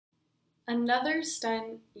Another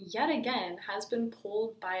stunt, yet again, has been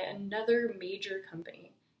pulled by another major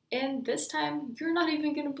company. And this time, you're not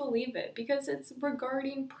even going to believe it because it's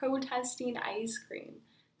regarding protesting ice cream.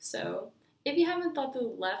 So, if you haven't thought the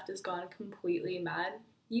left has gone completely mad,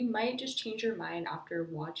 you might just change your mind after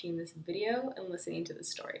watching this video and listening to the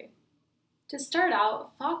story. To start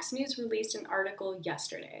out, Fox News released an article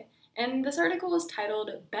yesterday, and this article was titled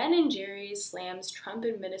Ben & Jerry's slams Trump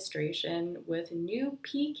administration with new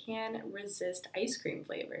pecan resist ice cream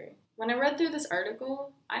flavor. When I read through this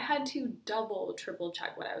article, I had to double, triple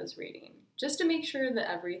check what I was reading, just to make sure that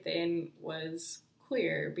everything was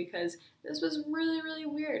clear because this was really, really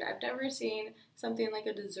weird. I've never seen something like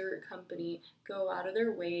a dessert company go out of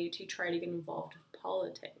their way to try to get involved with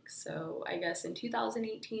politics. So I guess in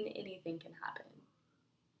 2018, anything can happen.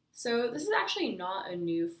 So this is actually not a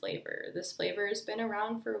new flavor. This flavor has been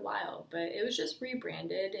around for a while, but it was just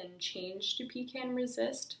rebranded and changed to Pecan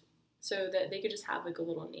Resist so that they could just have like a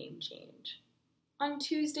little name change. On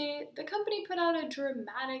Tuesday, the company put out a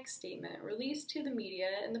dramatic statement released to the media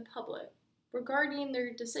and the public regarding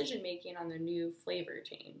their decision making on their new flavor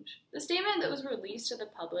change. The statement that was released to the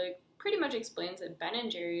public pretty much explains that Ben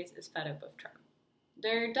 & Jerry's is fed up with Trump.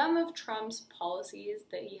 They're dumb of Trump's policies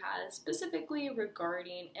that he has, specifically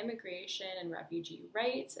regarding immigration and refugee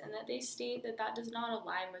rights, and that they state that that does not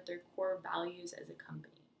align with their core values as a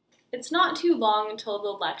company. It's not too long until the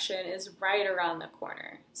election is right around the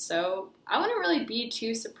corner, so I wouldn't really be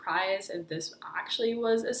too surprised if this actually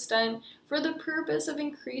was a stunt for the purpose of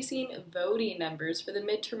increasing voting numbers for the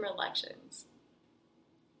midterm elections.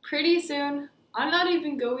 Pretty soon, I'm not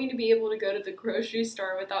even going to be able to go to the grocery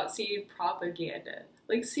store without seeing propaganda.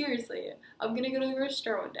 Like seriously, I'm gonna go to the grocery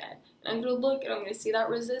store one day, and I'm gonna look and I'm gonna see that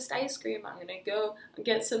Resist ice cream. I'm gonna go and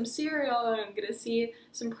get some cereal, and I'm gonna see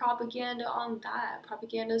some propaganda on that.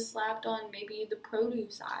 Propaganda slapped on maybe the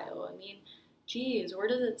produce aisle. I mean, geez, where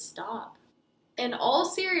does it stop? In all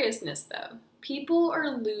seriousness, though, people are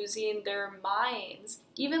losing their minds.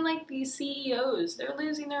 Even like these CEOs, they're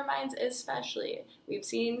losing their minds, especially. We've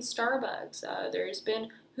seen Starbucks, there's been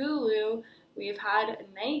Hulu, we've had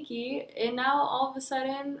Nike, and now all of a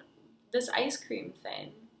sudden, this ice cream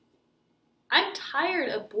thing. I'm tired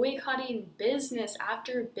of boycotting business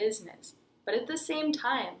after business, but at the same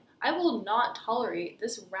time, I will not tolerate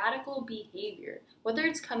this radical behavior, whether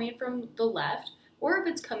it's coming from the left or if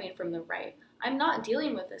it's coming from the right. I'm not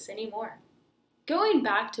dealing with this anymore. Going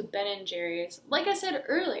back to Ben & Jerry's, like I said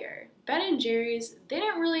earlier, Ben & Jerry's, they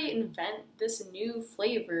didn't really invent this new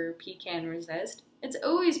flavor, Pecan Resist. It's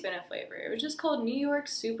always been a flavor. It was just called New York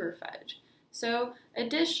Super Fudge. So,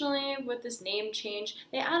 additionally, with this name change,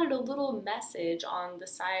 they added a little message on the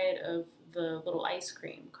side of the little ice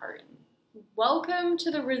cream carton. Welcome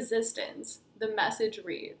to the resistance, the message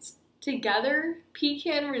reads. Together,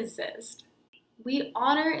 Pecan Resist. We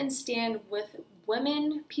honor and stand with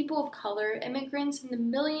women, people of color, immigrants, and the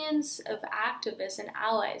millions of activists and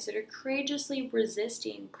allies that are courageously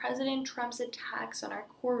resisting President Trump's attacks on our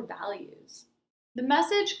core values. The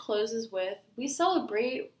message closes with, we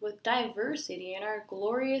celebrate with diversity in our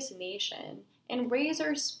glorious nation and raise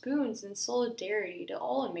our spoons in solidarity to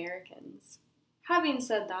all Americans. Having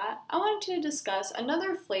said that, I wanted to discuss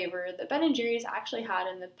another flavor that Ben & Jerry's actually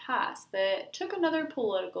had in the past that took another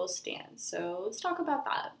political stance, so let's talk about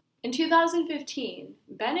that. In 2015,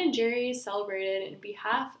 Ben & Jerry's celebrated in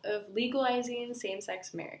behalf of legalizing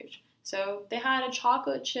same-sex marriage. So they had a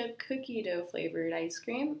chocolate chip cookie dough flavored ice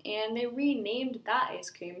cream, and they renamed that ice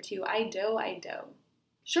cream to I Dough I Dough.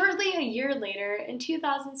 Shortly a year later, in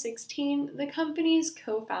 2016, the company's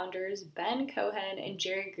co-founders Ben Cohen and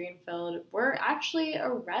Jerry Greenfield were actually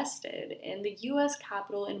arrested in the U.S.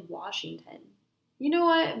 Capitol in Washington. You know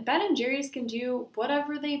what? Ben & Jerry's can do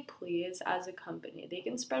whatever they please as a company. They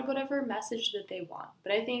can spread whatever message that they want.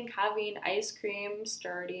 But I think having ice cream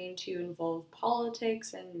starting to involve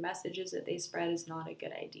politics and messages that they spread is not a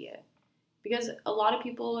good idea. Because a lot of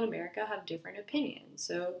people in America have different opinions.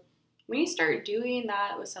 So when you start doing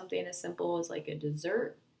that with something as simple as like a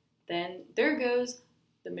dessert, then there goes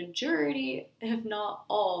the majority, if not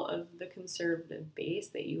all, of the conservative base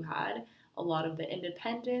that you had. A lot of the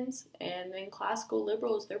independents and then classical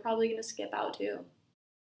liberals, they're probably going to skip out too.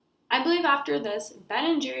 I believe after this,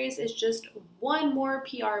 Ben & Jerry's is just one more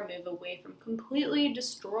PR move away from completely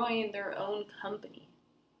destroying their own company.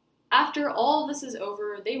 After all this is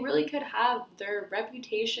over, they really could have their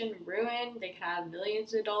reputation ruined. They could have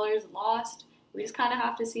millions of dollars lost. We just kind of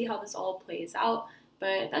have to see how this all plays out.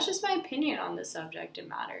 But that's just my opinion on the subject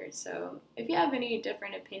matter. So if you have any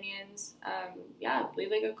different opinions, leave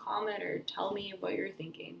like a comment or tell me what you're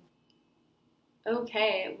thinking.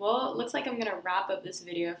 Okay, well, it looks like I'm gonna wrap up this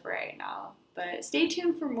video for right now, but stay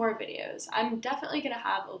tuned for more videos. I'm definitely gonna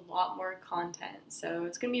have a lot more content, so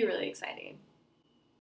it's gonna be really exciting.